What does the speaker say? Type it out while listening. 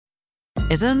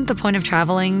Isn't the point of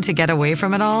traveling to get away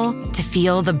from it all? To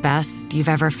feel the best you've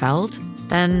ever felt?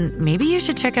 Then maybe you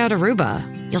should check out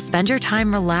Aruba. You'll spend your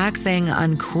time relaxing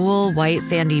on cool, white,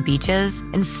 sandy beaches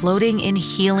and floating in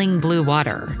healing blue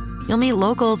water. You'll meet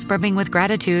locals brimming with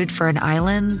gratitude for an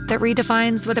island that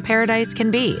redefines what a paradise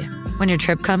can be. When your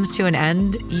trip comes to an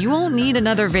end, you won't need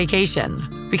another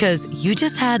vacation because you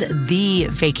just had the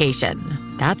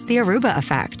vacation. That's the Aruba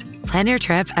effect. Plan your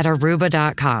trip at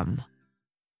Aruba.com.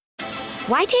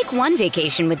 Why take one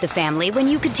vacation with the family when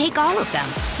you could take all of them?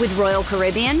 With Royal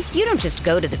Caribbean, you don't just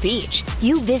go to the beach.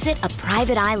 You visit a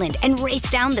private island and race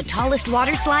down the tallest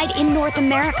water slide in North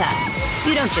America.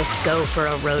 You don't just go for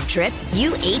a road trip.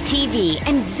 You ATV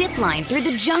and zip line through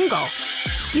the jungle.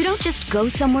 You don't just go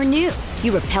somewhere new.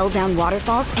 You rappel down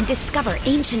waterfalls and discover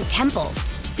ancient temples.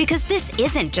 Because this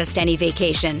isn't just any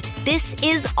vacation. This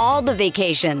is all the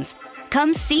vacations.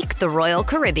 Come seek the Royal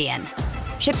Caribbean.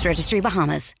 Ships Registry,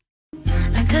 Bahamas.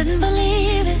 I couldn't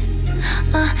believe it.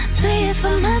 See it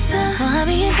for myself.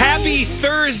 Happy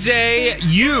Thursday.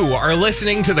 You are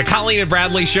listening to the Colleen and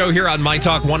Bradley Show here on My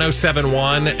Talk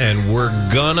 107.1, and we're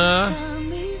gonna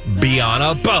be on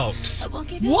a boat.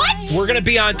 What? We're gonna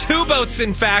be on two boats,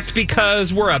 in fact,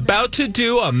 because we're about to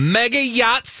do a mega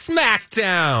yacht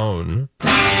smackdown.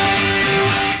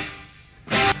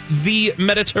 The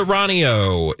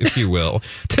Mediterraneo, if you will,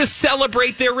 to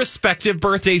celebrate their respective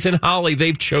birthdays. And Holly,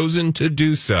 they've chosen to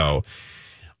do so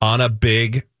on a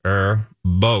big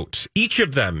boat, each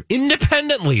of them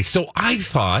independently. So I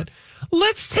thought,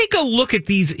 let's take a look at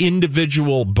these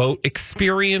individual boat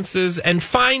experiences and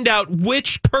find out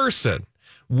which person,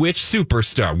 which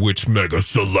superstar, which mega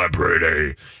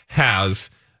celebrity has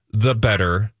the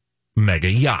better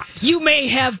mega yacht. You may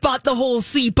have bought the whole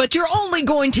seat, but you're only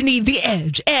going to need the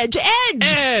edge.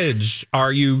 Edge.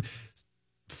 Are you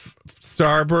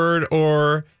starboard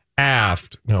or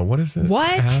aft? No, what is it? What?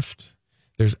 Aft.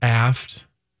 There's aft,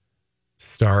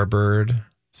 starboard,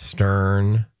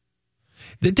 stern.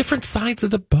 The different sides of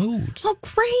the boat. Oh,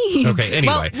 great. Okay,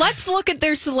 anyway. Well, let's look at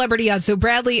their celebrity yachts. So,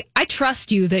 Bradley, I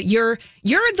trust you that you're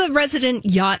the resident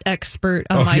yacht expert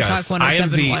on My Talk 107.1. I am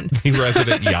the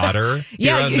resident yachter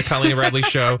here on the Colleen and Bradley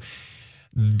Show.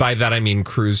 By that, I mean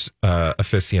cruise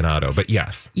aficionado, but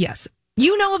yes. Yes.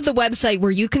 You know of the website where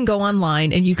you can go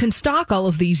online and you can stock all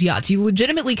of these yachts. You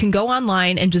legitimately can go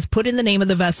online and just put in the name of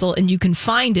the vessel and you can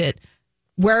find it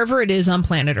wherever it is on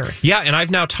planet Earth. Yeah, and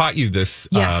I've now taught you this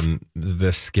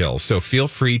this skill. So feel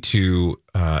free to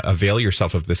avail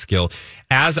yourself of this skill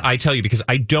as I tell you, because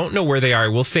I don't know where they are. I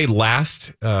will say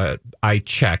last I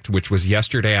checked, which was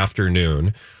yesterday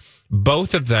afternoon,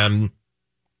 both of them,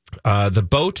 the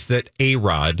boat that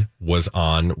A-Rod was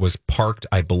on was parked,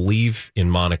 I believe, in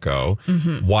Monaco,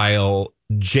 while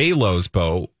J-Lo's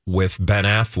boat with Ben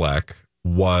Affleck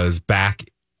was back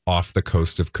off the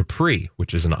coast of Capri,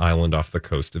 which is an island off the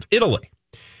coast of Italy.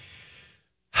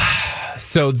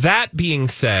 So that being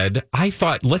said, I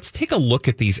thought, let's take a look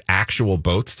at these actual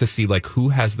boats to see like who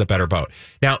has the better boat.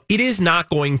 Now, it is not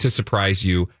going to surprise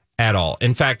you at all.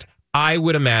 In fact, I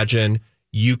would imagine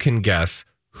you can guess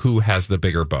who has the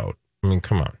bigger boat. I mean,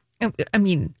 come on. I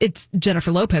mean, it's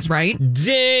Jennifer Lopez, right?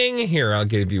 Ding! Here, I'll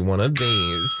give you one of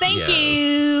these. Thank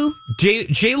you.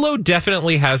 J-Lo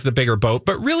definitely has the bigger boat,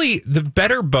 but really the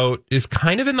better boat is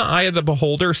kind of in the eye of the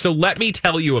beholder. So let me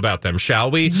tell you about them,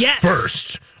 shall we? Yes.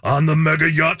 First, on the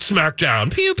Mega Yacht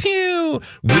Smackdown, pew pew,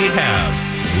 we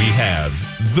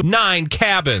have the 9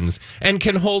 cabins and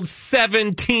can hold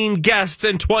 17 guests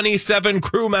and 27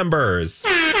 crew members.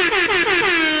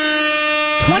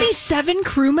 27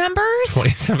 crew members?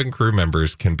 27 crew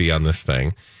members can be on this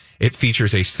thing. It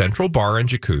features a central bar and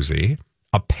jacuzzi,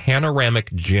 a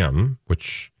panoramic gym,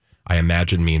 which I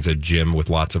imagine means a gym with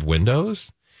lots of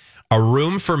windows, a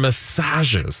room for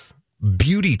massages,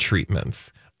 beauty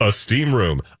treatments, a steam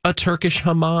room, a Turkish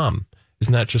hammam.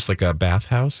 Isn't that just like a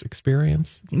bathhouse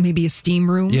experience? Maybe a steam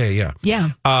room? Yeah. Yeah.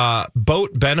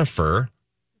 Boat Benifer,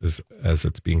 as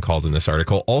it's being called in this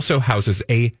article, also houses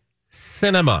a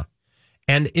cinema.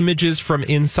 And images from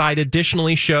inside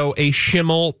additionally show a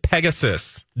Schimmel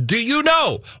Pegasus. Do you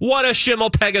know what a Schimmel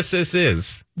Pegasus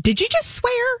is? Did you just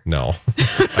swear? No,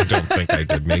 I don't think I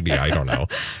did. Maybe, I don't know.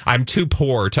 I'm too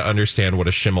poor to understand what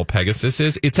a Schimmel Pegasus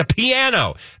is. It's a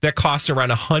piano that costs around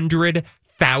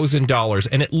 $100,000,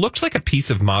 and it looks like a piece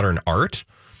of modern art.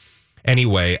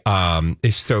 Anyway,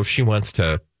 if she wants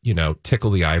to,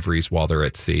 tickle the ivories while they're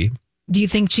at sea. Do you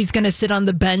think she's going to sit on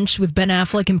the bench with Ben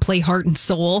Affleck and play Heart and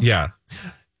Soul? Yeah.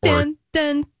 Dun,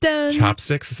 dun, dun.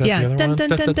 Chopsticks, is that the other dun, one? dun,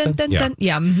 dun, dun, dun, dun.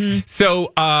 Yeah. Mm-hmm.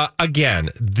 So, again,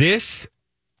 this,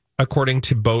 according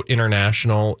to Boat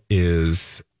International,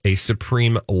 is a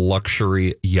supreme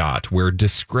luxury yacht where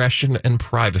discretion and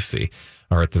privacy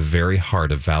are at the very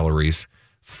heart of Valerie's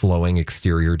flowing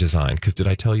exterior design. Because did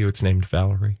I tell you it's named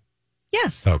Valerie?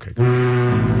 Yes. Okay.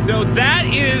 So that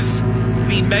is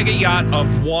the mega yacht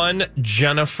of one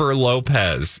Jennifer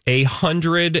Lopez,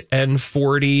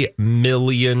 $140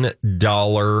 million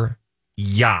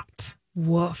yacht.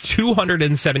 Woof.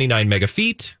 279 mega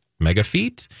feet,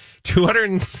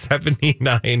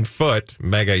 279 foot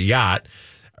mega yacht.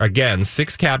 Again,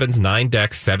 6 cabins, 9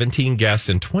 decks, 17 guests,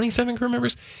 and 27 crew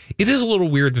members. It is a little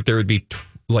weird that there would be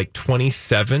like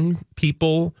 27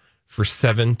 people for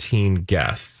 17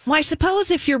 guests. Well, I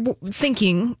suppose if you're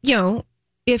thinking,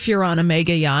 if you're on a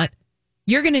mega yacht,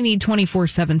 you're going to need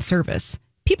 24/7 service.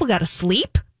 People got to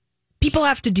sleep. People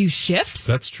have to do shifts.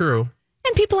 That's true.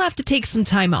 And people have to take some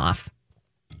time off.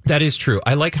 That is true.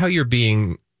 I like how you're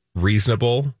being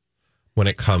reasonable when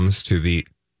it comes to the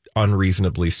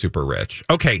unreasonably super rich.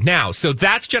 Okay, now, so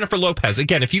that's Jennifer Lopez.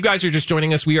 Again, if you guys are just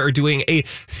joining us, we are doing a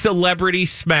celebrity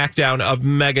smackdown of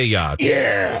mega yachts.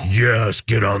 Yeah. Yes,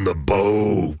 get on the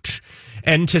boat.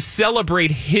 And to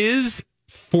celebrate his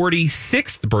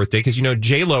 46th birthday, because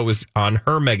J-Lo is on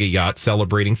her mega yacht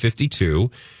celebrating 52.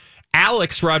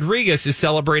 Alex Rodriguez is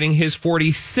celebrating his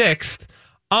 46th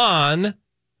on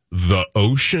the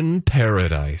Ocean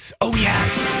Paradise. Oh,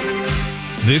 yes.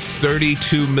 This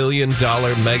 $32 million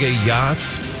mega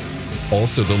yacht,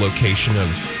 also the location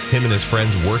of him and his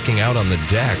friends working out on the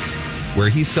deck, where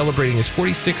he's celebrating his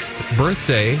 46th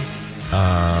birthday,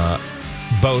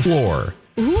 boat floor,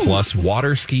 plus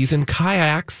water skis and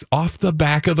kayaks off the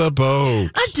back of the boat.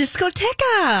 A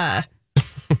discoteca.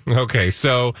 Okay,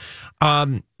 so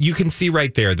you can see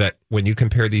right there that when you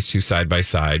compare these two side by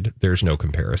side, there's no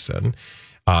comparison.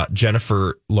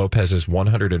 Jennifer Lopez's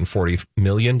 $140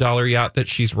 million yacht that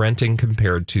she's renting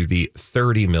compared to the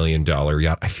 $30 million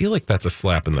yacht. I feel like that's a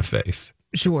slap in the face.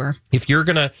 Sure. If you're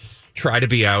going to try to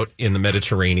be out in the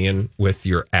Mediterranean with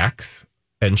your ex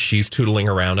and she's tootling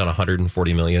around on a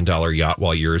 $140 million yacht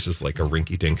while yours is like a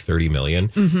rinky-dink $30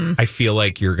 million, I feel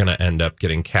like you're going to end up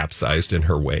getting capsized in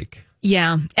her wake.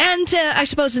 Yeah. And I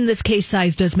suppose in this case,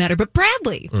 size does matter. But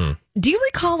Bradley, do you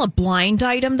recall a blind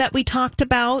item that we talked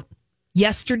about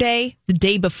yesterday, the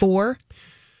day before,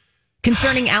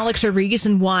 concerning Alex Rodriguez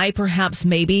and why perhaps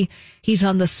maybe he's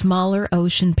on the smaller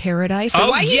Ocean Paradise? Or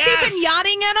why he's even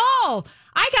yachting at all?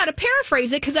 I got to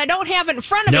paraphrase it because I don't have it in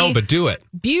front of me. No, but do it.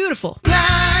 Beautiful.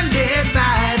 Blinded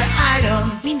by the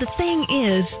item. I mean, the thing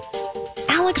is,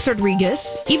 Alex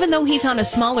Rodriguez, even though he's on a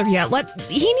smaller yacht,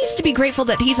 he needs to be grateful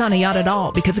that he's on a yacht at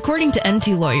all, because according to NT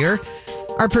Lawyer,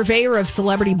 our purveyor of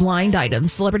celebrity blind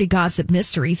items, celebrity gossip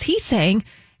mysteries, he's saying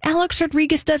Alex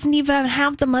Rodriguez doesn't even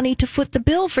have the money to foot the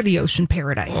bill for the Ocean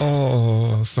Paradise.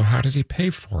 Oh, so how did he pay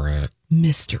for it?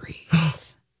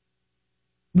 Mysteries.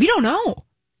 We don't know.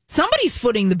 Somebody's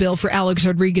footing the bill for Alex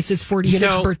Rodriguez's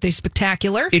 46th birthday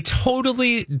spectacular. It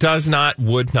totally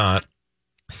would not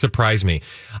surprise me.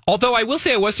 Although I will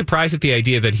say I was surprised at the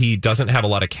idea that he doesn't have a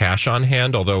lot of cash on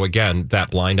hand. Although, again,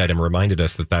 that blind item reminded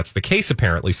us that that's the case,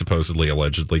 apparently, supposedly,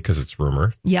 allegedly, because it's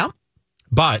rumor. Yeah.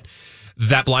 But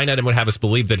that blind item would have us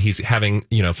believe that he's having,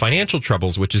 financial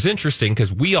troubles, which is interesting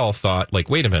because we all thought, like,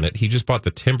 wait a minute, he just bought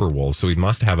the Timberwolves, so he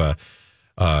must have a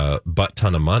butt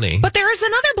ton of money. But there is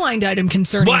another blind item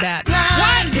concerning that. What?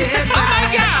 Oh,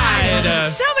 my God.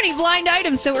 So many blind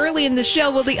items so early in the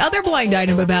show. Well, the other blind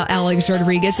item about Alex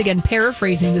Rodriguez, again,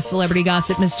 paraphrasing the celebrity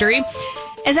gossip mystery,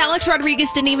 as Alex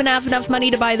Rodriguez didn't even have enough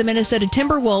money to buy the Minnesota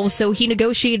Timberwolves, so he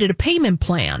negotiated a payment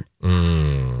plan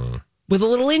with a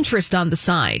little interest on the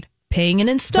side, paying in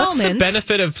installments. What's the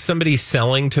benefit of somebody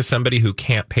selling to somebody who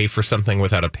can't pay for something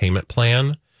without a payment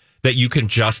plan, that you can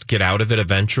just get out of it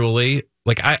eventually?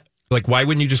 Why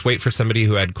wouldn't you just wait for somebody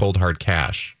who had cold hard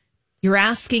cash? You're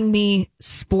asking me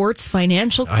sports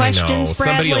financial questions,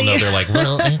 Bradley? Somebody will know. They're like,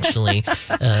 well, actually,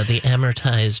 the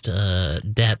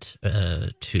amortized debt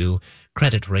to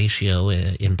credit ratio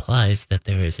implies that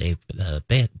there is a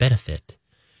benefit.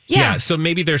 Yeah, so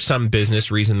maybe there's some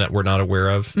business reason that we're not aware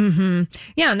of. Mm-hmm.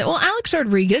 Yeah, well, Alex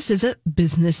Rodriguez is a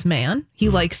businessman. He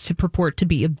likes to purport to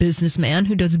be a businessman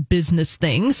who does business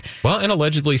things. Well, and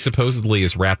allegedly, supposedly,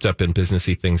 is wrapped up in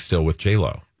businessy things still with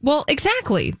J-Lo. Well,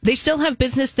 exactly. They still have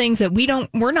business things that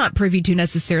we're not privy to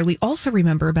necessarily. Also,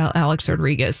 remember about Alex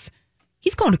Rodriguez.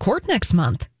 He's going to court next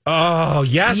month. Oh,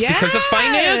 yes. Because of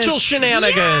financial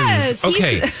shenanigans. Yes,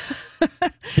 okay.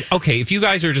 Okay, if you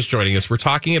guys are just joining us, we're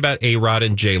talking about A-Rod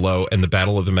and J-Lo and the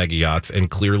Battle of the Mega Yachts, and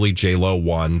clearly J-Lo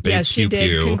won. Big Yes, she did.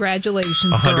 pew.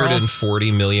 Congratulations, girl.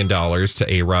 $140 million to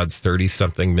A-Rod's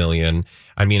 30-something million.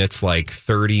 I mean, it's like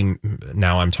 30.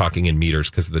 Now I'm talking in meters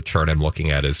because the chart I'm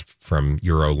looking at is from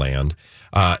Euroland.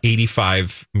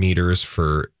 85 meters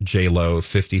for J-Lo,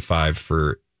 55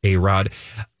 for A-Rod.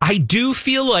 I do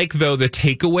feel like, though, the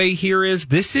takeaway here is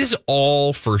this is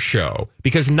all for show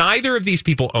because neither of these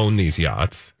people own these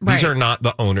yachts. Right. These are not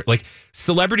the owner. Like,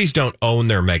 celebrities don't own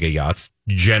their mega yachts,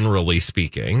 generally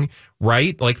speaking,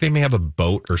 right? Like, they may have a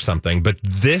boat or something, but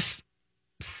this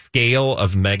scale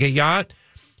of mega yacht,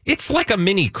 it's like a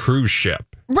mini cruise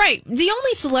ship. Right. The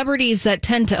only celebrities that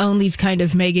tend to own these kind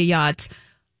of mega yachts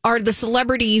are the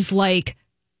celebrities like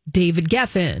David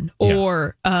Geffen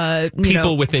or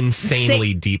people with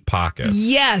insanely deep pockets.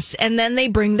 Yes, and then they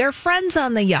bring their friends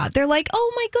on the yacht. They're like,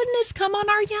 "Oh my goodness, come on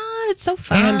our yacht! It's so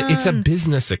fun." And it's a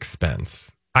business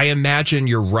expense. I imagine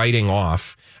you're writing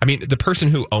off. I mean, the person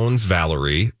who owns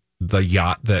Valerie, the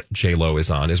yacht that J-Lo is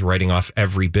on, is writing off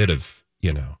every bit of,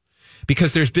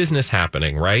 because there's business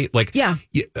happening, right? Like, yeah.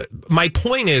 My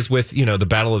point is with, the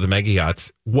Battle of the Mega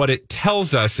Yachts, what it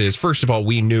tells us is, first of all,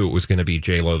 we knew it was going to be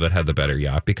J-Lo that had the better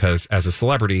yacht because as a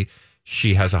celebrity,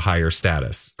 she has a higher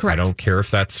status. Correct. I don't care if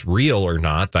that's real or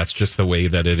not. That's just the way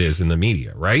that it is in the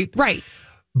media, right? Right.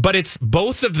 But it's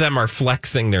both of them are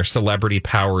flexing their celebrity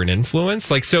power and influence.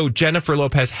 Like, so Jennifer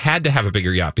Lopez had to have a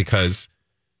bigger yacht because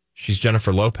she's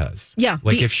Jennifer Lopez. Yeah.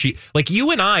 Like if she, like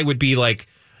you and I would be like,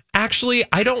 actually,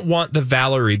 I don't want the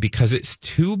Valerie because it's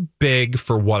too big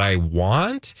for what I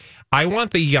want. I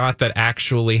want the yacht that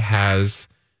actually has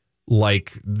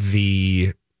like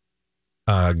the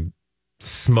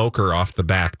smoker off the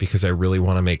back because I really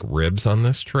want to make ribs on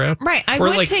this trip. Right. I Or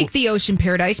would take the Ocean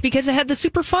Paradise because it had the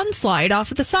super fun slide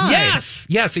off of the side.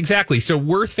 Yes, exactly. So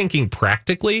we're thinking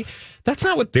practically. That's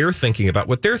not what they're thinking about.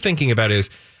 What they're thinking about is,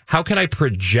 how can I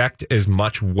project as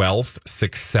much wealth,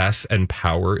 success, and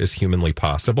power as humanly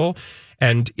possible?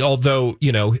 And although,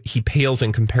 he pales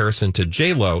in comparison to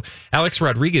J-Lo, Alex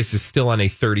Rodriguez is still on a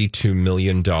 $32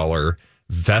 million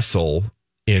vessel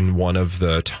in one of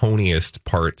the toniest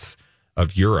parts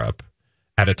of Europe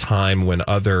at a time when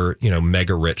other,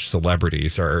 mega rich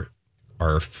celebrities are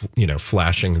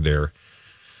flashing their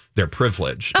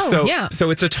privilege. Oh, yeah. So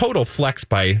it's a total flex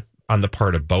on the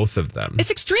part of both of them.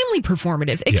 It's extremely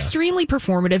performative,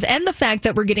 performative. And the fact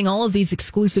that we're getting all of these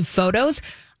exclusive photos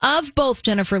of both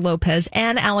Jennifer Lopez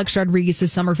and Alex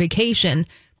Rodriguez's summer vacation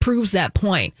proves that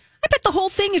point. I bet the whole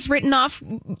thing is written off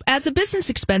as a business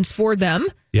expense for them.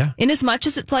 Yeah. In as much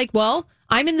as it's like, well,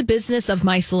 I'm in the business of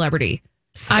my celebrity.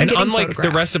 I'm and getting unlike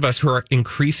photographed. the rest of us who are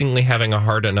increasingly having a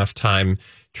hard enough time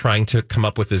trying to come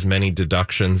up with as many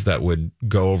deductions that would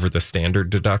go over the standard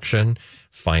deduction,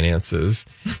 finances,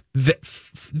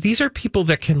 these are people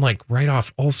that can like write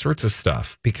off all sorts of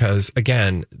stuff because,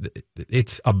 again,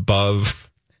 it's above,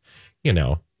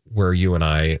 where you and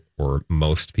I or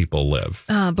most people live.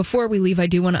 Before we leave, I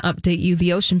do want to update you.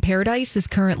 The Ocean Paradise is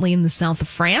currently in the south of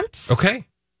France. Okay.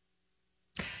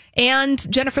 And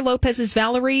Jennifer Lopez's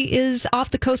Valerie is off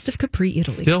the coast of Capri,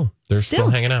 Italy. They're still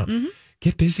hanging out. Mm-hmm.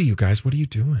 Get busy, you guys. What are you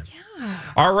doing? Yeah.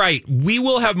 All right. We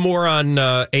will have more on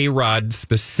A-Rod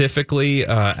specifically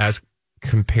as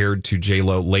compared to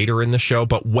J-Lo later in the show.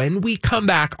 But when we come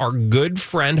back, our good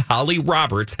friend Holly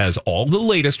Roberts has all the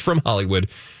latest from Hollywood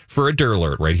for a Dirt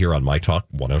Alert right here on My Talk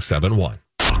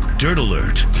 107.1. Dirt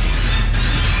Alert.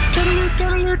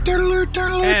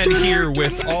 And here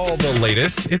with all the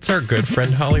latest, it's our good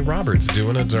friend Holly Roberts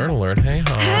doing a Dirt Alert. Hey,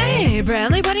 Holly. Hey,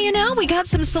 Bradley, what do you know? We got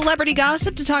some celebrity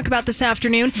gossip to talk about this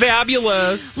afternoon.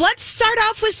 Fabulous. Let's start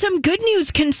off with some good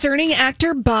news concerning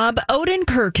actor Bob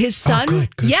Odenkirk. His son. Good.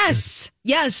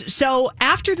 Yes. So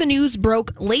after the news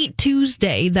broke late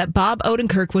Tuesday that Bob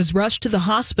Odenkirk was rushed to the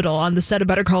hospital on the set of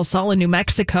Better Call Saul in New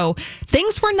Mexico,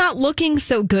 things were not looking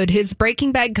so good. His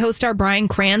Breaking Bad co-star Bryan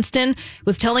Cranston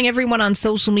was telling everyone on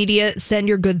social media, send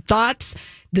your good thoughts.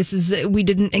 We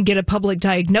didn't get a public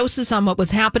diagnosis on what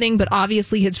was happening, but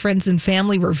obviously his friends and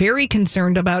family were very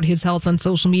concerned about his health on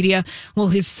social media. Well,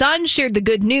 his son shared the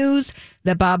good news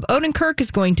that Bob Odenkirk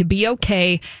is going to be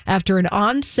okay after an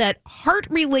on-set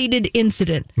heart-related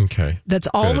incident. Okay. That's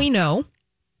all we know.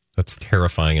 That's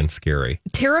terrifying and scary.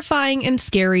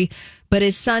 But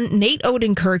his son, Nate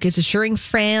Odenkirk, is assuring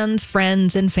fans,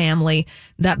 friends, and family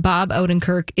that Bob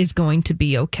Odenkirk is going to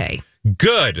be okay.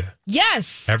 Good.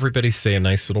 Yes. Everybody say a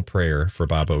nice little prayer for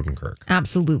Bob Odenkirk.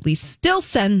 Absolutely. Still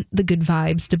send the good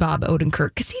vibes to Bob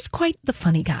Odenkirk because he's quite the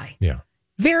funny guy. Yeah.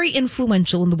 Very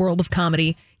influential in the world of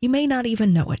comedy. You may not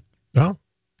even know it. Oh.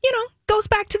 Goes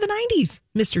back to the 90s.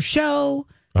 Mr. Show,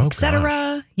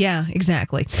 etc. Yeah,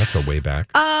 exactly. That's a way back.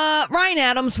 Ryan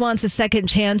Adams wants a second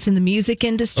chance in the music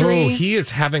industry. Oh, he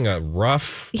is having a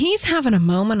rough... He's having a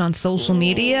moment on social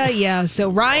media. Yeah, so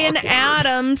Ryan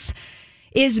Adams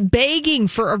is begging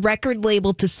for a record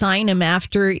label to sign him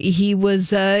after he was,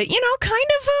 kind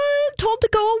of told to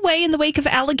go away in the wake of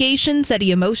allegations that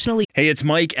he emotionally... Hey, it's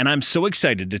Mike, and I'm so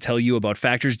excited to tell you about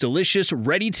Factor's delicious,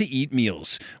 ready-to-eat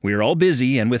meals. We are all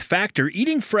busy, and with Factor,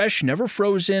 eating fresh, never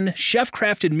frozen,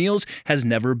 chef-crafted meals has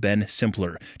never been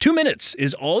simpler. 2 minutes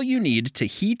is all you need to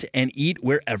heat and eat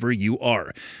wherever you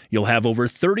are. You'll have over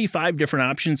 35 different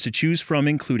options to choose from,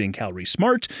 including Calorie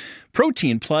Smart,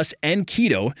 Protein Plus, and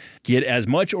Keto. Get as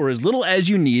much or as little as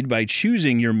you need by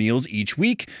choosing your meals each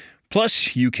week.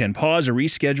 Plus, you can pause or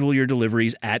reschedule your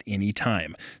deliveries at any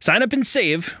time. Sign up and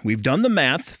save. We've done the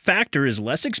math. Factor is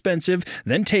less expensive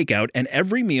than takeout, and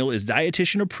every meal is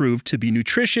dietitian approved to be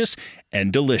nutritious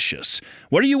and delicious.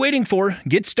 What are you waiting for?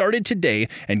 Get started today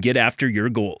and get after your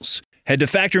goals. Head to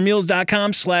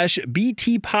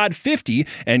factormeals.com/BTPod50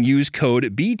 and use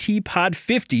code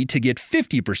BTPod50 to get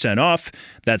 50% off.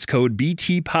 That's code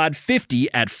BTPod50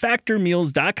 at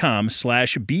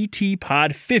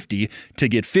factormeals.com/BTPod50 to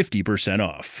get 50%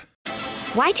 off.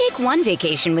 Why take one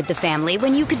vacation with the family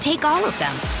when you could take all of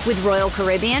them? With Royal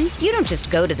Caribbean, you don't just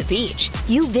go to the beach.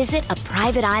 You visit a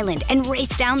private island and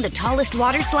race down the tallest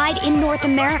water slide in North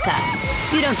America.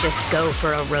 You don't just go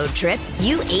for a road trip.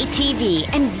 You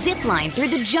ATV and zip line through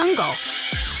the jungle.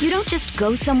 You don't just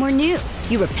go somewhere new.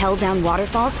 You rappel down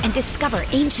waterfalls and discover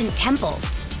ancient temples.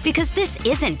 Because this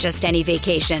isn't just any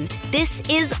vacation. This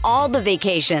is all the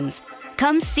vacations.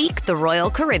 Come seek the Royal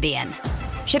Caribbean.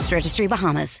 Ships Registry,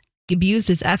 Bahamas. Abused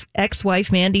his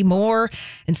ex-wife Mandy Moore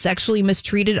and sexually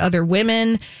mistreated other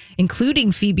women,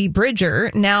 including Phoebe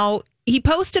Bridger. Now, he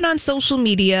posted on social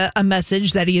media a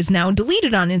message that he has now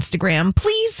deleted on Instagram.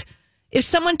 Please, if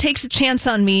someone takes a chance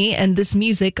on me and this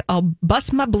music, I'll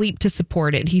bust my bleep to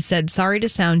support it. He said, sorry to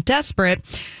sound desperate.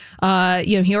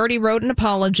 He already wrote an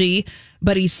apology,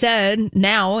 but he said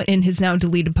now in his now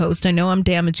deleted post, I know I'm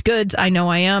damaged goods. I know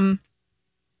I am.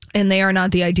 And they are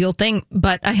not the ideal thing,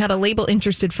 but I had a label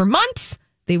interested for months.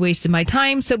 They wasted my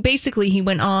time. So basically, he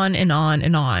went on and on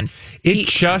and on. It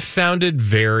just sounded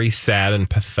very sad and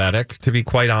pathetic, to be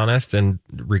quite honest. And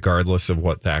regardless of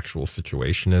what the actual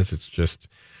situation is, it's just,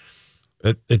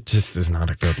 it just is not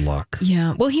a good look.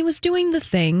 Yeah. Well, he was doing the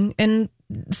thing, and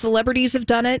celebrities have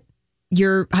done it.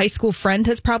 Your high school friend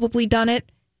has probably done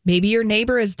it. Maybe your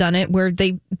neighbor has done it, where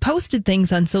they posted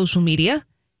things on social media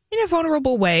in a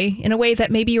vulnerable way, in a way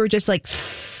that maybe you were just like,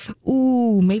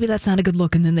 ooh, maybe that's not a good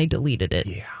look, and then they deleted it.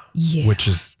 Yeah. Which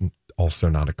is also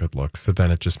not a good look. So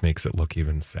then it just makes it look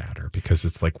even sadder, because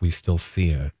it's like we still see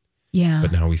it. Yeah.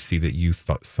 But now we see that you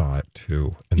saw it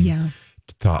too. And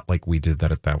thought like we did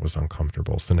that was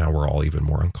uncomfortable. So now we're all even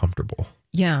more uncomfortable.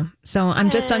 Yeah. So I'm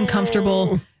just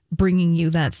uncomfortable bringing you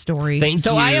that story. Thank you.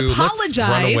 So I apologize.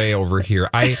 Let's run away over here.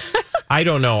 I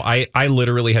don't know. I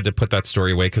literally had to put that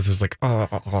story away because it was like, I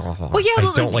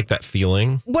don't like that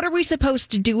feeling. What are we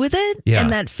supposed to do with it? Yeah.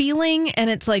 And that feeling? And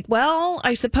it's like, well,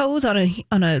 I suppose on a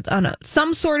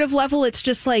some sort of level, it's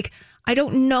just like, I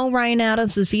don't know, Ryan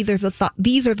Adams, if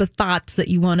these are the thoughts that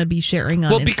you want to be sharing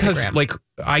on Instagram. Well, because like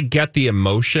I get the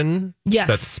emotion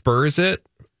that spurs it.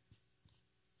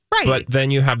 Right. But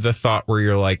then you have the thought where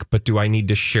you're like, but do I need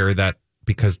to share that?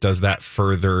 Because does that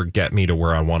further get me to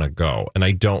where I want to go? And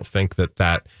I don't think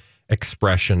that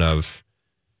expression of,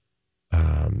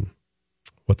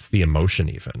 what's the emotion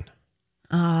even?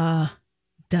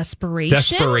 Desperation?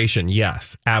 Desperation,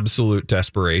 yes. Absolute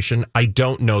desperation. I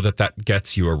don't know that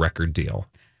gets you a record deal.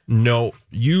 No,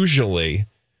 usually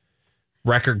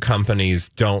record companies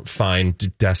don't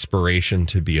find desperation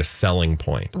to be a selling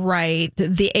point. Right.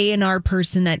 The A&R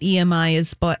person at EMI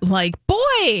is like,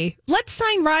 boy, let's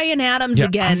sign Ryan Adams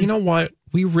again. You know what?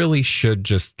 We really should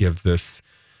just give this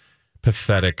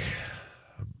pathetic,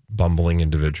 bumbling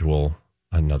individual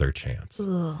another chance.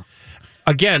 Ugh.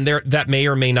 Again, that may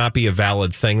or may not be a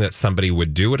valid thing that somebody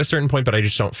would do at a certain point, but I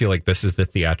just don't feel like this is the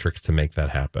theatrics to make that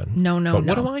happen. No. But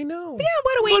what do I know? Yeah,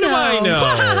 what do I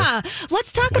know?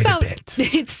 Let's talk about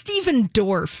Stephen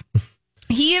Dorff.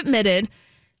 He admitted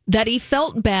that he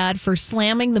felt bad for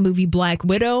slamming the movie Black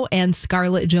Widow and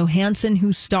Scarlett Johansson,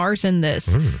 who stars in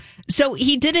this. So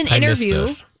he did an interview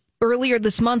earlier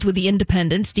this month with The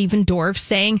Independent, Stephen Dorff,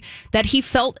 saying that he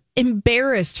felt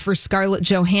embarrassed for Scarlett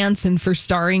Johansson for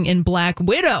starring in Black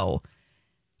Widow.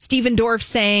 Stephen Dorff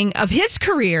saying of his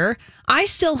career, I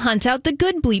still hunt out the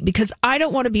good bleep because I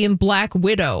don't want to be in Black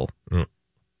Widow.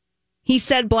 He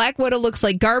said, Black Widow looks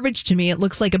like garbage to me. It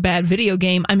looks like a bad video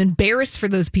game. I'm embarrassed for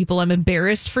those people. I'm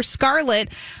embarrassed for Scarlett.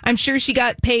 I'm sure she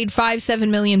got paid $5-7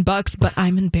 million, but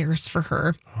I'm embarrassed for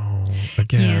her. Oh,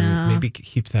 again, maybe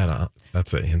keep that up.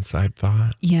 That's an inside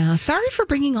thought. Yeah. Sorry for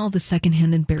bringing all the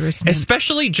secondhand embarrassment.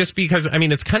 Especially just because, I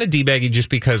mean, it's kind of debaggy just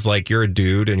because, like, you're a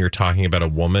dude and you're talking about a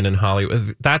woman in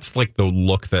Hollywood. That's like the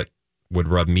look that would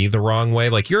rub me the wrong way.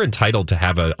 Like, you're entitled to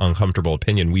have an uncomfortable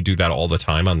opinion. We do that all the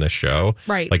time on this show.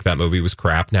 Right. Like, that movie was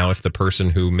crap. Now, if the person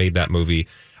who made that movie,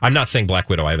 I'm not saying Black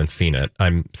Widow, I haven't seen it.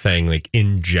 I'm saying, like,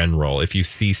 in general, if you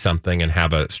see something and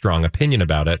have a strong opinion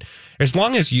about it, as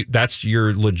long as that's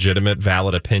your legitimate,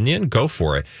 valid opinion, go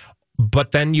for it.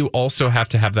 But then you also have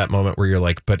to have that moment where you're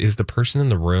like, but is the person in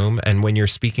the room? And when you're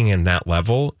speaking in that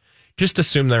level, just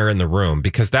assume they're in the room,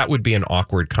 because that would be an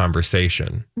awkward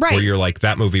conversation. Right. Where you're like,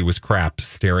 that movie was crap,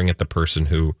 staring at the person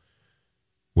who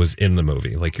was in the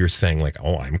movie. Like, you're saying, like,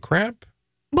 oh, I'm crap?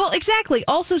 Well, exactly.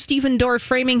 Also, Stephen Dorff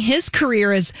framing his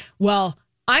career as, well,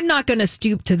 I'm not going to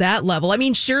stoop to that level. I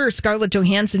mean, sure, Scarlett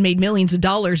Johansson made millions of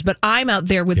dollars, but I'm out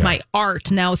there with my art.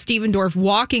 Now, Stephen Dorff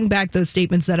walking back those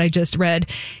statements that I just read,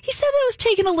 he said that it was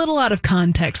taken a little out of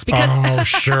context because... Oh,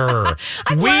 sure.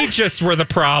 We just were the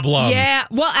problem. Yeah.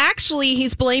 Well, actually,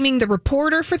 he's blaming the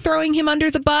reporter for throwing him under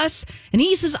the bus. And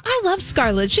he says, I love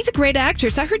Scarlett. She's a great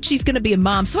actress. I heard she's going to be a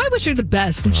mom, so I wish her the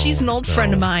best. And she's an old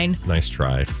friend of mine. Nice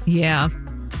try. Yeah.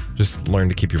 Just learn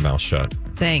to keep your mouth shut.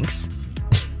 Thanks.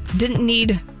 Didn't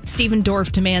need Stephen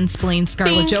Dorff to mansplain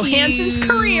Scarlett Johansson's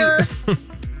career.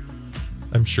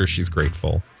 I'm sure she's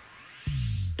grateful.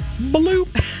 Bloop.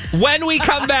 When we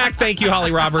come back, thank you,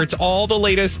 Holly Roberts. All the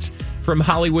latest from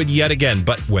Hollywood yet again.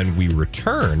 But when we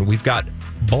return, we've got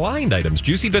blind items,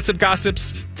 juicy bits of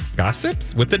gossips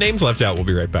with the names left out. We'll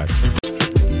be right back.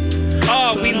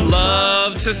 Oh, we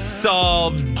love to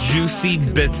solve juicy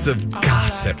bits of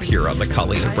gossip here on the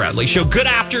Colleen and Bradley Show. Good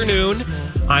afternoon.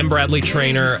 I'm Bradley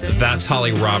Traynor. That's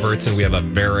Holly Roberts. And we have a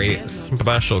very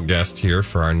special guest here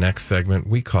for our next segment.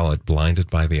 We call it Blinded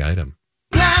by the Item.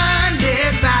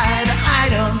 Blinded by the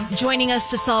item. Joining us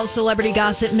to solve celebrity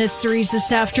gossip mysteries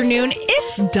this afternoon,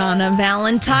 it's Donna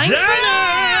Valentine.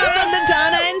 From the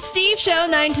Donna and Steve Show,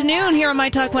 9 to noon, here on My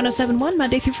Talk 107.1,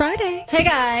 Monday through Friday. Hey,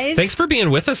 guys. Thanks for being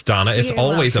with us, Donna. It's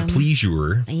always a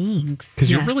pleasure. Thanks.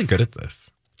 Because you're really good at this.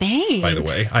 Thanks. By the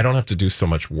way, I don't have to do so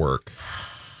much work.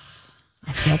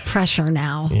 I feel pressure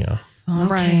now. Yeah. All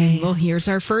right. Well, here's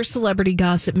our first celebrity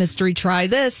gossip mystery. Try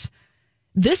this.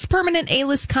 This permanent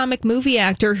A-list comic movie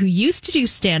actor who used to do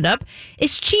stand-up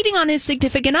is cheating on his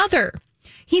significant other.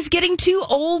 He's getting too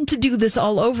old to do this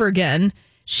all over again.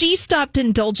 She stopped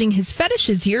indulging his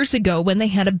fetishes years ago when they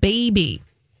had a baby.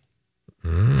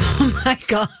 Oh, my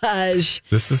gosh.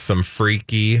 This is some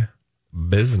freaky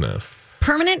business.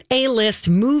 Permanent A-list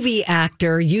movie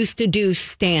actor used to do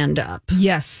stand-up.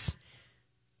 Yes.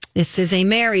 This is a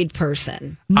married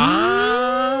person.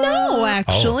 No,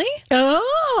 actually.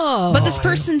 Oh. But this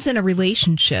person's in a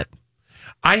relationship.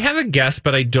 I have a guess,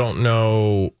 but I don't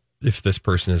know if this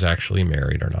person is actually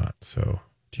married or not. So,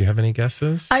 do you have any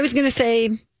guesses? I was going to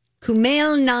say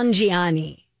Kumail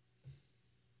Nanjiani.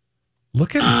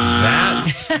 Look at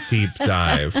that deep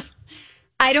dive.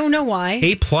 I don't know why.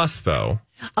 A+, though.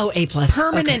 Oh, A+.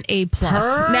 Permanent Okay. A+.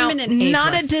 Permanent now, A+.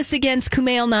 not a diss against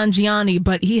Kumail Nanjiani,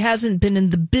 but he hasn't been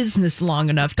in the business long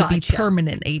enough to be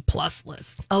permanent A+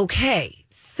 list. Okay.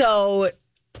 So,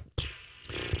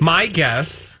 my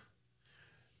guess,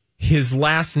 his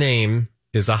last name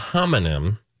is a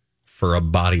homonym for a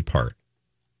body part.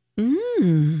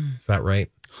 Is that right?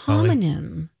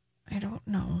 homonym. I don't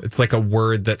know. It's like a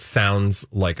word that sounds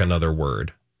like another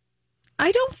word.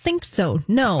 I don't think so.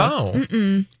 No. Oh.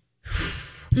 Mm-mm.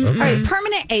 Okay. All right,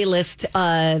 permanent A-list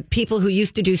people who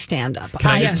used to do stand-up.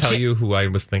 Can I just tell you who I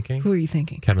was thinking? Who are you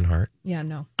thinking? Kevin Hart. Yeah,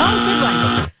 no. Oh, good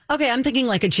one. Okay. Okay, I'm thinking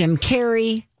like a Jim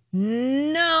Carrey.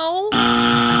 No.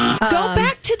 Go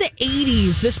back to the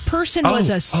 80s. This person was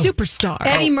a superstar.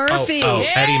 Eddie Murphy.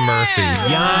 Eddie Murphy.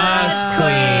 Yes,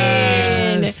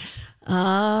 queen.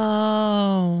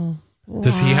 Oh.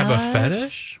 Does he have a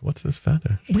fetish? What's his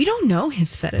fetish? We don't know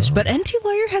his fetish, but NT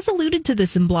Lawyer has alluded to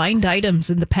this in blind items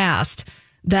in the past,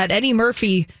 that Eddie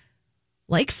Murphy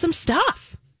likes some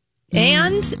stuff.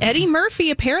 And Eddie Murphy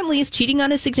apparently is cheating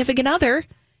on his significant other.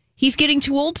 He's getting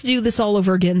too old to do this all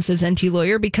over again, says NT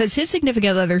Lawyer, because his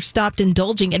significant other stopped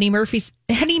indulging Eddie Murphy's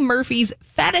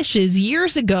fetishes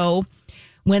years ago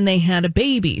when they had a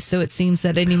baby. So it seems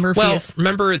that Eddie Murphy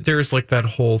remember there's like that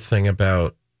whole thing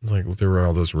about, like, there were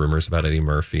all those rumors about Eddie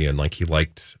Murphy and like he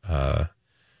liked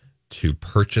to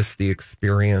purchase the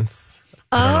experience.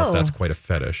 I don't know if that's quite a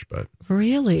fetish, but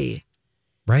really?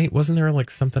 Right? Wasn't there like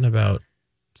something about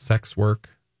sex work?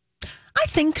 I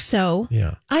think so.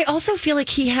 Yeah. I also feel like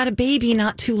he had a baby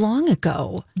not too long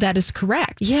ago. That is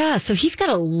correct. Yeah, so he's got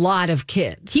a lot of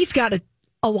kids. He's got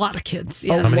a lot of kids. A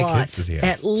Yes. How many lot. kids does he have?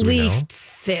 At Do we know? least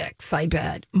 6, I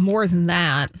bet. More than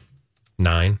that.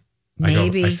 9?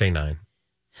 Maybe. I say 9.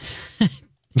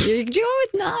 You go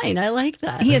with 9. I like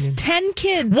that. He has 10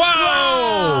 kids. Whoa!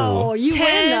 Oh, you 10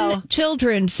 win, though.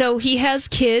 children. So he has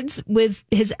kids with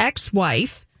his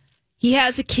ex-wife. He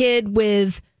has a kid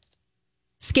with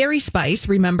Scary Spice,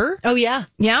 remember? Oh, yeah.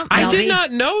 Yeah. I Melody. did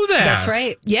not know that. That's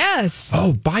right. Yes.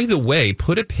 Oh, by the way,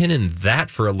 put a pin in that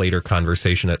for a later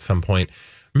conversation at some point.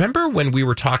 Remember when we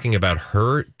were talking about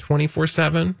her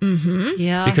 24/7? Mm-hmm.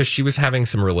 Yeah. Because she was having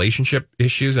some relationship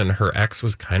issues and her ex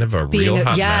was kind of a real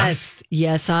hot mess.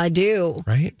 Yes, I do.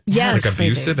 Right? Yes. Like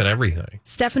abusive and everything.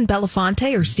 Stefan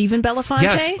Belafonte or Stephen Belafonte?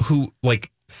 Yes, who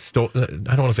like stole, I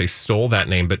don't want to say stole that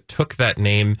name, but took that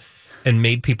name and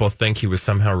made people think he was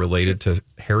somehow related to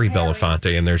Harry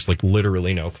Belafonte, and there's like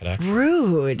literally no connection.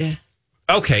 Rude.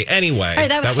 Okay, anyway, All right,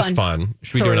 that was fun.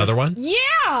 Should we do Sort of. another one?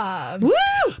 Yeah. Woo!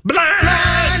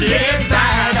 Blinded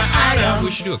by the item.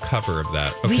 We should do a cover of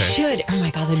that. Okay. We should. Oh, my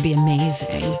God, that'd be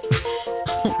amazing.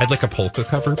 I'd like a polka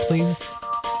cover, please.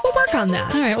 We'll work on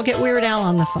that. All right, we'll get Weird Al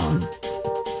on the phone.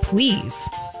 Please.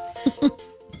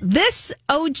 This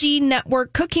OG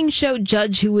network cooking show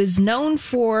judge, who is known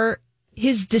for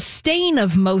his disdain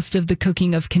of most of the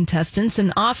cooking of contestants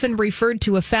and often referred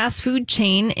to a fast food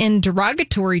chain in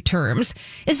derogatory terms,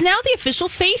 is now the official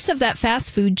face of that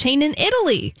fast food chain in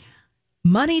Italy.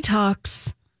 Money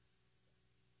talks.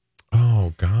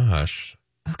 Oh gosh.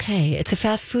 Okay, it's a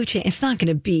fast food chain. It's not going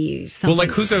to be something. Well,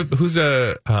 like who's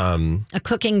a a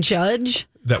cooking judge?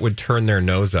 that would turn their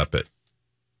nose up at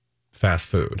fast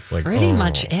food? Like Pretty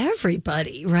much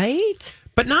everybody, right?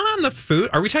 But not on the food.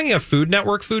 Are we talking a Food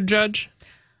Network food judge?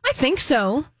 I think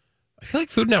so. I feel like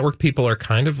Food Network people are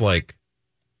kind of like,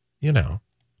 you know,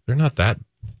 they're not that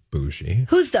bougie.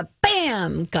 Who's the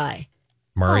BAM guy?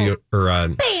 Mario or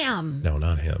BAM. no,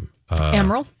 not him.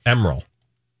 Emeril?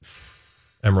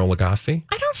 Emeril Lagasse.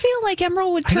 I don't feel like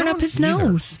Emeril would I turn don't up his either.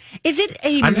 nose. Is it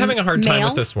a I'm having a hard time male?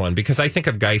 with this one because I think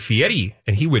of Guy Fieri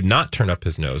and he would not turn up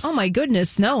his nose. Oh my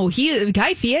goodness, no.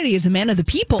 Guy Fieri is a man of the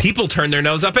people. People turn their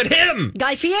nose up at him.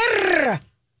 Guy Fieri.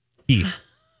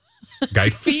 Guy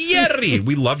Fieri.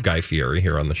 We love Guy Fieri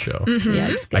here on the show. Yeah,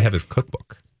 he's good. I have his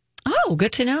cookbook. Oh,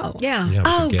 good to know. Yeah. Yeah, it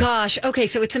was a Oh, gift. gosh. Okay,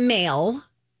 so it's a male.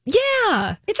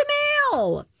 Yeah. It's a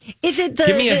male. Is it the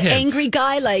Give me a hint. angry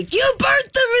guy like, you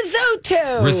burnt the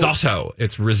risotto? Risotto.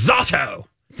 It's risotto.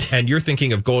 And you're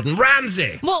thinking of Gordon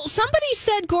Ramsay. Well, somebody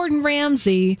said Gordon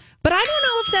Ramsay, but I don't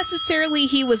know if necessarily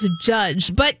he was a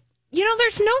judge. But, you know,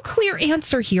 there's no clear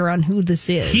answer here on who this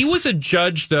is. He was a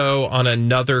judge, though, on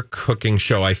another cooking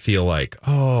show, I feel like.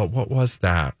 Oh, what was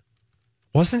that?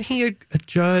 Wasn't he a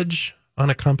judge on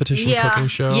a competition cooking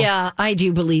show? Yeah, I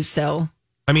do believe so.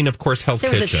 I mean, of course, Hell's There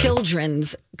Kitchen. was a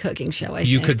children's cooking show, I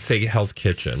You think. could say Hell's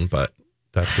Kitchen, but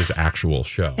that's his actual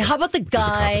show. How about the It was a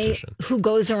guy competition. who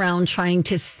goes around trying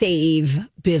to save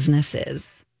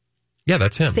businesses, Yeah,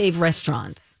 that's him. save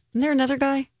restaurants? Isn't there another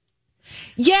guy?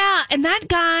 Yeah, and that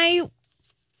guy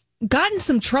got in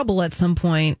some trouble at some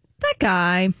point. That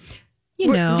guy,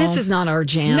 This is not our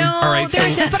jam. No, All right,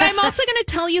 so- but I'm also going to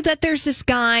tell you that there's this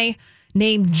guy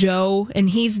named Joe, and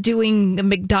he's doing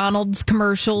McDonald's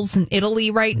commercials in Italy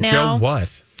right now. Joe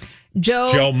what?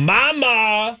 Joe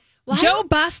Mama. Joe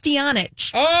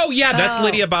Bastianich. Oh, yeah, that's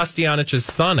Lydia Bastianich's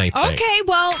son, I think. Okay,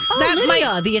 well, that Lydia,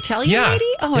 might. the Italian Yeah, lady?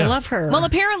 Oh, I yeah. love her. Well,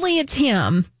 apparently it's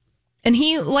him. And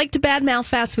he liked to badmouth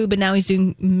fast food, but now he's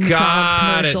doing McDonald's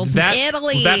commercials in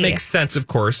Italy. That makes sense, of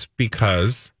course,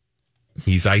 because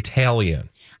he's Italian.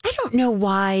 I don't know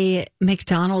why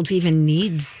McDonald's even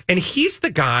needs. And he's the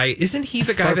guy, isn't he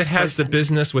the guy that has the spokesperson.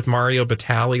 business with Mario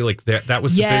Batali? Like that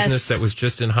was the Yes. business that was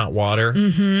just in hot water.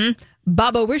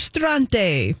 Babbo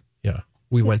Ristorante. Yeah.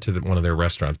 We went to one of their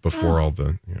restaurants before all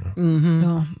the,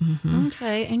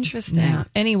 Okay, interesting. Yeah.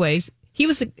 Anyways, he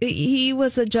was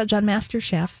a judge on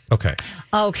MasterChef. Okay.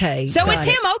 Okay. So got it's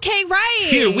it. him. Okay, right.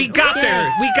 Phew, we got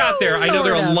there. We got there. I know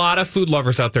there are Sort a of. lot of food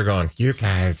lovers out there going, you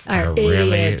guys Are are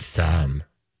really idiots. dumb.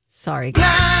 Sorry, guys.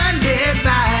 Blinded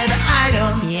by the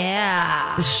item.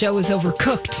 Yeah. The show is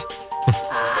overcooked.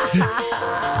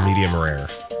 Medium rare.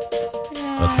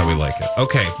 That's how we like it.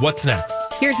 Okay, what's next?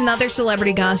 Here's another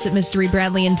celebrity gossip mystery,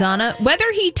 Bradley and Donna.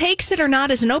 Whether he takes it or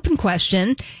not is an open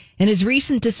question, and his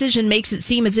recent decision makes it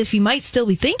seem as if he might still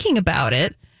be thinking about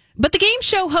it. But the game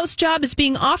show host job is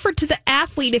being offered to the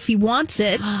athlete if he wants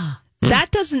it. That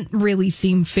doesn't really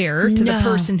seem fair to the No.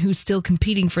 person who's still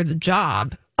competing for the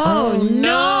job. Oh,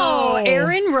 no.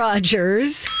 Aaron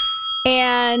Rodgers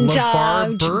and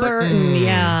LeVar Burton.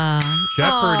 Yeah.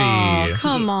 Jeopardy. Oh,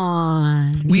 come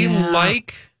on. We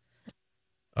like.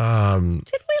 Did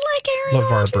we like Aaron LeVar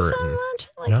Rodgers Burton. so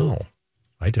much? No,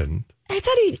 I didn't. I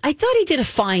thought he did a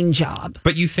fine job.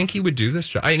 But you think he would do this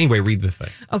job? Anyway, read the thing.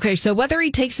 Okay, so whether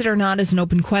he takes it or not is an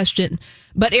open question.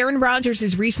 But Aaron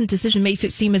Rodgers' recent decision makes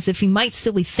it seem as if he might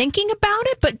still be thinking about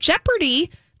it. But Jeopardy,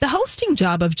 the hosting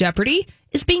job of Jeopardy,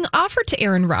 is being offered to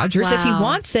Aaron Rodgers if he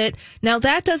wants it. Now,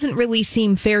 that doesn't really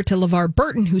seem fair to LeVar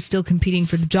Burton, who's still competing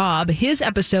for the job. His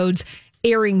episode's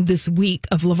airing this week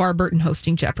of LeVar Burton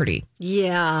hosting Jeopardy.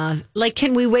 Yeah. Like,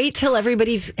 can we wait till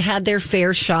everybody's had their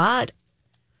fair shot?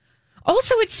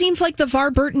 Also, it seems like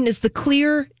LeVar Burton is the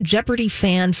clear Jeopardy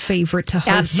fan favorite to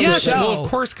host the Yes, show. well, of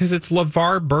course, because it's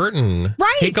LeVar Burton.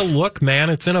 Right. Take a look,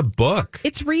 man. It's in a book.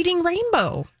 It's Reading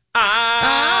Rainbow.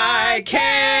 I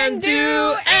can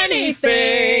do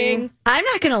anything. I'm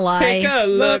not going to lie. Take a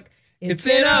look. It's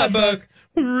in a book.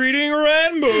 Reading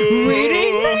Rainbow.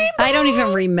 I don't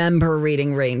even remember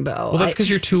Reading Rainbow. Well, that's because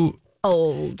you're too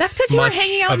old. That's because you were much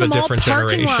hanging out of in the a mall different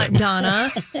parking lot, generation.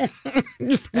 Donna,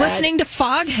 listening to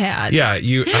Foghat. Yeah, I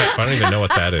don't even know what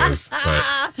that is.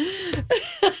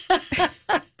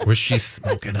 But was she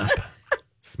smoking up?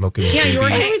 Smoking Yeah, you were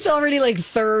BBs? I was already like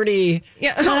 30.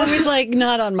 Yeah. I was like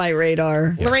not on my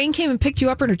radar. Lorraine came and picked you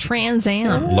up in a Trans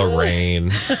Am.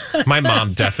 Lorraine. My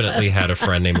mom definitely had a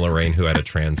friend named Lorraine who had a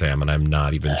Trans Am, and I'm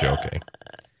not even joking.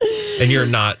 And you're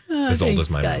not as old as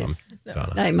my guys. mom,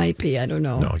 Donna. I might be. I don't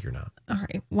know. No, you're not. All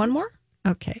right, one more?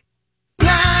 Okay.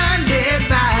 Blinded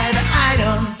by the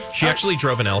item. She actually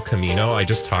drove an El Camino. I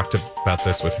just talked about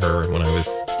this with her when I was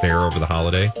there over the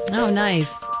holiday. Oh,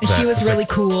 nice. And she That was was really like-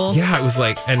 cool. Yeah, it was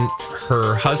like, and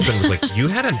her husband was like, "You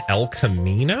had an El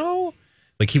Camino?"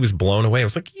 Like he was blown away. I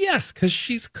was like, "Yes, because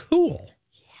she's cool."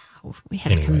 We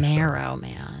had Anyway, a Camaro,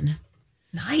 man.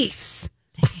 Nice.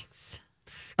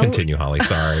 Continue, Holly.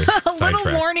 Sorry. A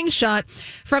little warning shot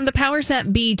from the powers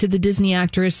that be to the Disney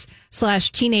actress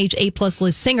 / teenage A+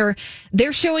 list singer.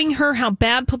 They're showing her how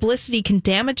bad publicity can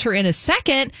damage her in a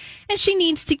second, and she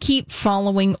needs to keep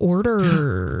following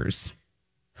orders.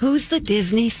 Who's the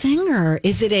Disney singer?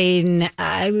 Is it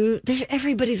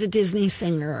everybody's a Disney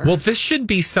singer. Well, this should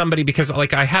be somebody because,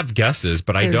 like, I have guesses,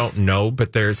 but I don't know.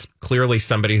 But there's clearly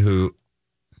somebody who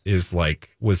is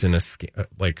was in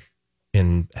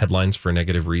in headlines for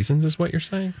negative reasons, is what you're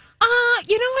saying?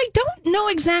 I don't know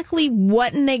exactly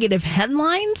what negative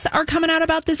headlines are coming out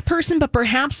about this person, but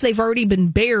perhaps they've already been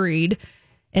buried,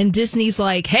 and Disney's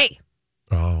like, "Hey,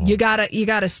 you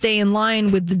gotta stay in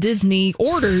line with the Disney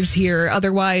orders here,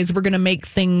 otherwise we're gonna make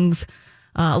things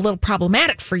a little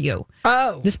problematic for you."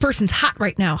 Oh, this person's hot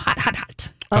right now,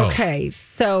 hot. Okay,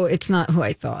 so it's not who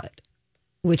I thought,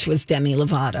 which was Demi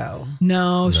Lovato.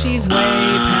 No, she's way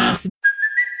past.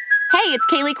 Hey, it's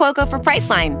Kaylee Cuoco for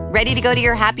Priceline. Ready to go to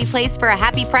your happy place for a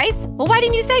happy price? Well, why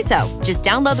didn't you say so? Just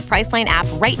download the Priceline app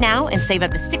right now and save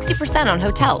up to 60% on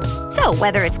hotels. So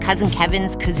whether it's Cousin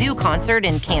Kevin's Kazoo Concert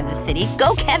in Kansas City,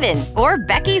 go Kevin, or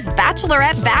Becky's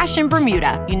Bachelorette Bash in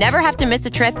Bermuda, you never have to miss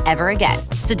a trip ever again.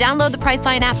 So download the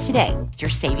Priceline app today. Your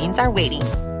savings are waiting.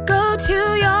 Go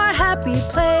to your happy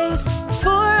place for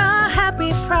a happy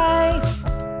price.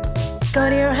 Go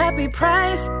to your happy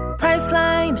price,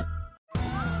 Priceline.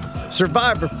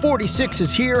 Survivor 46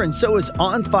 is here, and so is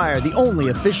On Fire, the only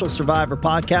official Survivor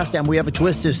podcast, and we have a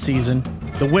twist this season.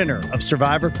 The winner of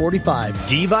Survivor 45,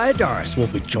 Dee Valladares, will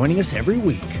be joining us every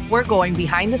week. We're going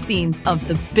behind the scenes of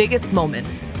the biggest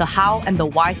moments, the how and the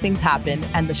why things happen,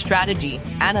 and the strategy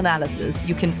and analysis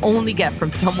you can only get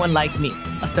from someone like me,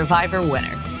 a Survivor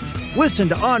winner. Listen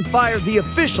to On Fire, the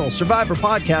official Survivor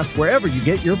podcast, wherever you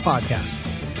get your podcasts.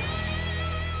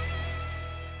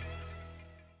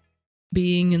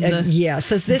 Being in the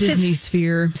so this Disney is,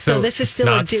 sphere. So this is still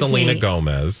not a Disney. Selena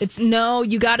Gomez. It's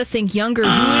you got to think younger. Who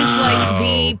is like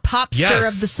the pop star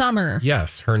Yes. of the summer?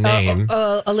 Yes, her name.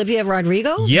 Olivia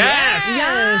Rodrigo?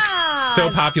 Yes. So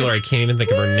popular, I can't even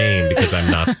think of her name because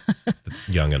I'm not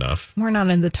young enough. We're not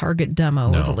in the Target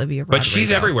demo of Olivia Rodrigo. But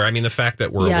she's everywhere. I mean, the fact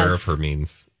that we're aware of her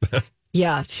means.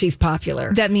 Yeah, she's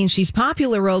popular. That means she's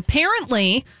popular. Well,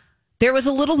 apparently, there was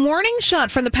a little warning shot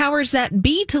from the powers that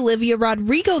be to Olivia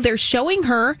Rodrigo. They're showing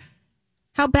her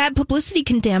how bad publicity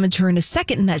can damage her in a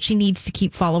second and that she needs to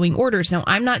keep following orders. Now,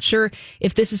 I'm not sure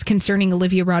if this is concerning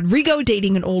Olivia Rodrigo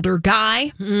dating an older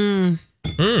guy.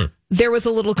 There was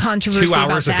a little controversy 2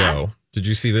 about hours that. ago. Did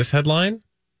you see this headline?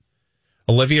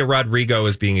 Olivia Rodrigo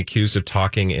is being accused of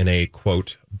talking in a,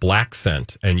 quote, black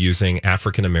scent and using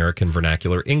African-American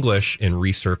vernacular English in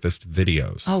resurfaced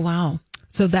videos. Oh, wow.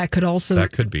 So that could also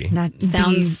That could be. That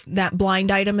sounds that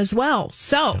blind item as well.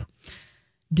 So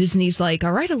Disney's like,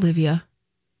 all right, Olivia,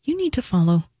 you need to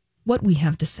follow what we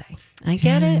have to say. I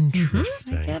get it.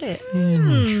 Interesting. I get it.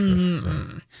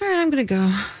 Interesting. All right, I'm going to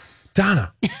go.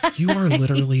 Donna, you are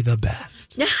literally the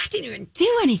best. No, I didn't even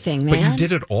do anything, man. But you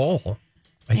did it all.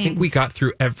 I think we got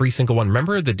through every single one.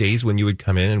 Remember the days when you would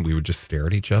come in and we would just stare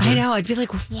at each other? I know. I'd be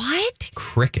like, what?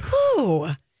 Crickets. Ooh,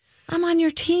 I'm on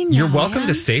your team now. You're welcome man.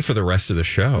 to stay for the rest of the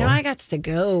show. No, I got to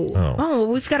go. Oh,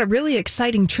 we've got a really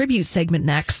exciting tribute segment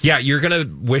next. Yeah, you're going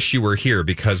to wish you were here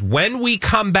because when we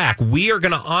come back, we are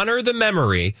going to honor the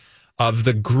memory of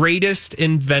the greatest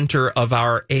inventor of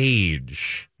our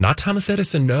age. Not Thomas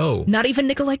Edison, no. Not even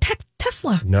Nikola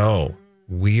Tesla. No.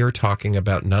 We are talking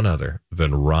about none other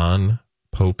than Ron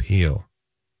Popeil.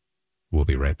 We'll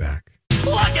be right back.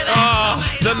 Look at that!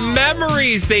 Oh, the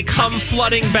memories, they come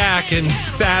flooding back. And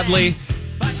sadly,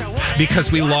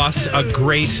 because we lost a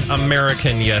great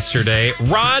American yesterday,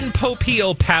 Ron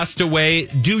Popeil passed away.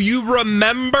 Do you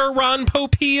remember Ron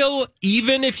Popeil?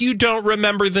 Even if you don't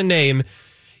remember the name,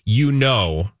 you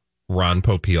know Ron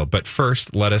Popeil. But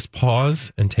first, let us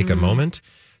pause and take a moment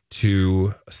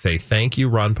to say thank you,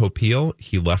 Ron Popeil.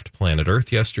 He left planet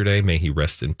Earth yesterday. May he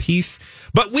rest in peace.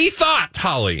 But we thought,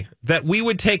 Holly, that we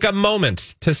would take a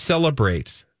moment to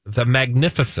celebrate the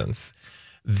magnificence,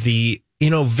 the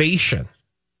innovation,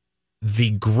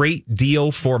 the great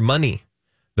deal for money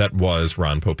that was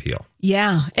Ron Popeil.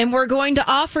 Yeah, and we're going to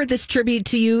offer this tribute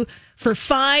to you for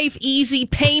 5 easy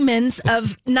payments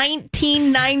of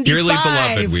 $19.95. Dearly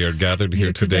beloved, we are gathered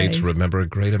here today to remember a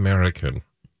great American.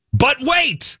 But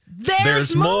wait!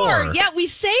 There's more. Yeah, we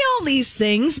say all these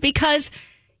things because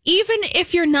even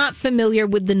if you're not familiar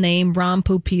with the name Ron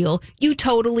Popeil, you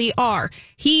totally are.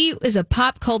 He is a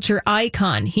pop culture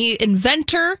icon. He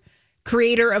inventor,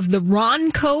 creator of the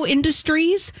Ronco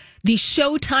Industries, the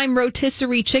Showtime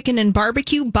rotisserie chicken and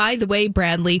barbecue. By the way,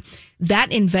 Bradley,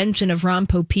 that invention of Ron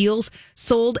Popeil's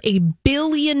sold $1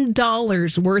 billion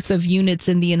worth of units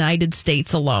in the United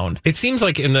States alone. It seems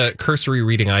like in the cursory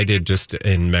reading I did just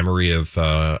in memory of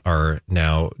our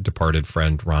now departed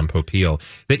friend Ron Popeil,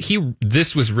 that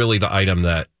this was really the item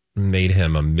that made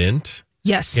him a mint.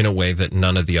 Yes. In a way that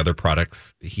none of the other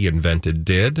products he invented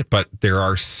did. But there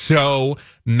are so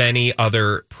many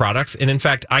other products. And in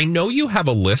fact, I know you have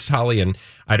a list, Holly, and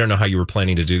I don't know how you were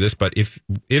planning to do this, but if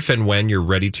and when you're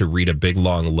ready to read a big,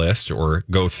 long list or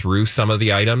go through some of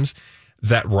the items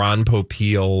that Ron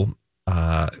Popeil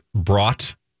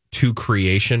brought to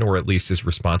creation, or at least is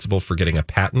responsible for getting a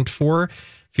patent for,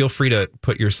 feel free to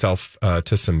put yourself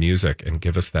to some music and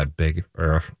give us that big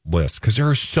list. Because there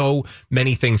are so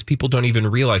many things people don't even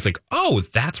realize. Like, oh,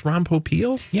 that's Ron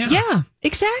Popeil? Yeah,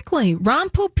 exactly. Ron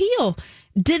Popeil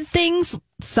did things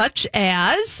such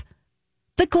as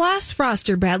the glass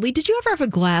froster, Bradley. Did you ever have a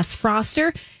glass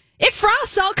froster? It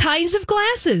frosts all kinds of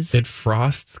glasses. It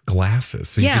frosts glasses.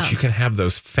 So you can have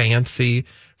those fancy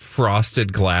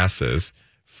frosted glasses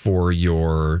for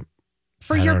your...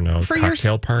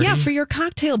 cocktail party? Yeah, for your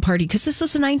cocktail party, because this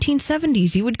was the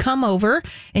 1970s. You would come over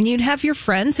and you'd have your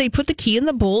friends. They'd put the key in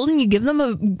the bowl and you give them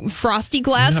a frosty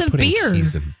glass of beer. You're not putting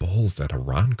keys in bowls at a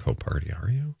Ronco party, are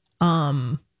you?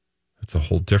 That's a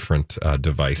whole different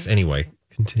device. Anyway,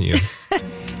 continue.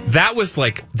 That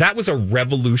was a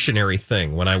revolutionary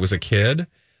thing when I was a kid.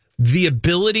 The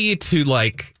ability to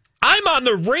I'm on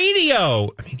the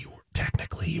radio. I mean,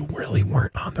 you really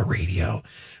weren't on the radio,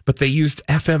 but they used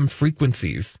FM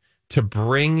frequencies to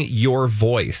bring your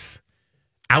voice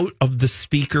out of the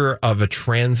speaker of a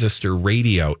transistor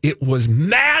radio. It was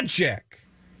magic.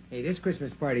 Hey, this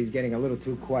Christmas party is getting a little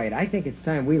too quiet. I think it's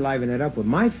time we liven it up with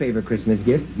my favorite Christmas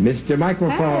gift, Mr.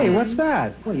 Microphone. Hey, what's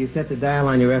that? Well, you set the dial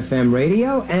on your FM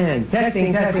radio and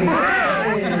testing. I'm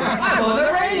on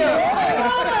the radio.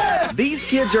 These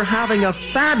kids are having a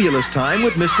fabulous time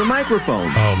with Mr. Microphone.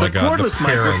 Oh, my God, The cordless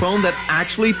microphone that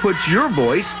actually puts your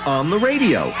voice on the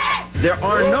radio. There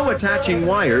are no attaching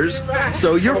wires,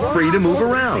 so you're free to move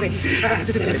around.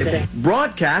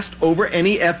 Broadcast over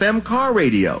any FM car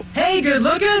radio. Hey, good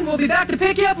looking. We'll be back to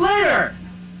pick you up later.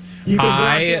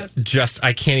 I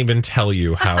can't even tell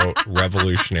you how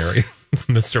revolutionary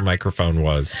Mr. Microphone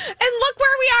was. And look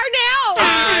where we are now.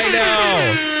 I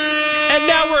know. And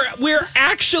now we're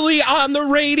actually on the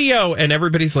radio. And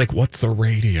everybody's like, what's a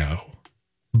radio?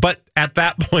 But at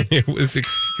that point, it was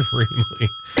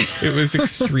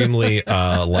extremely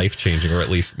life-changing, or at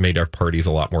least made our parties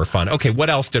a lot more fun. Okay, what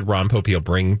else did Ron Popeil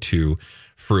bring to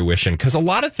fruition? Because a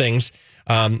lot of things,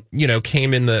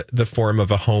 came in the form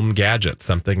of a home gadget,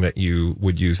 something that you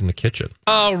would use in the kitchen.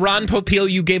 Oh, Ron Popeil,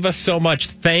 you gave us so much.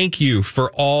 Thank you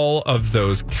for all of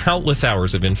those countless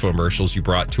hours of infomercials you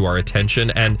brought to our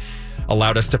attention and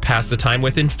allowed us to pass the time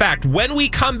with. In fact, when we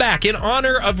come back, in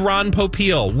honor of Ron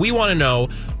Popeil, we want to know,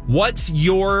 What's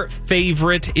your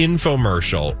favorite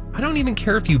infomercial? I don't even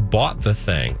care if you bought the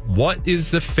thing. What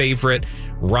is the favorite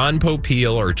Ron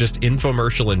Popeil or just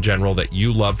infomercial in general that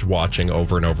you loved watching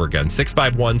over and over again?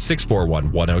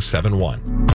 651-641-1071.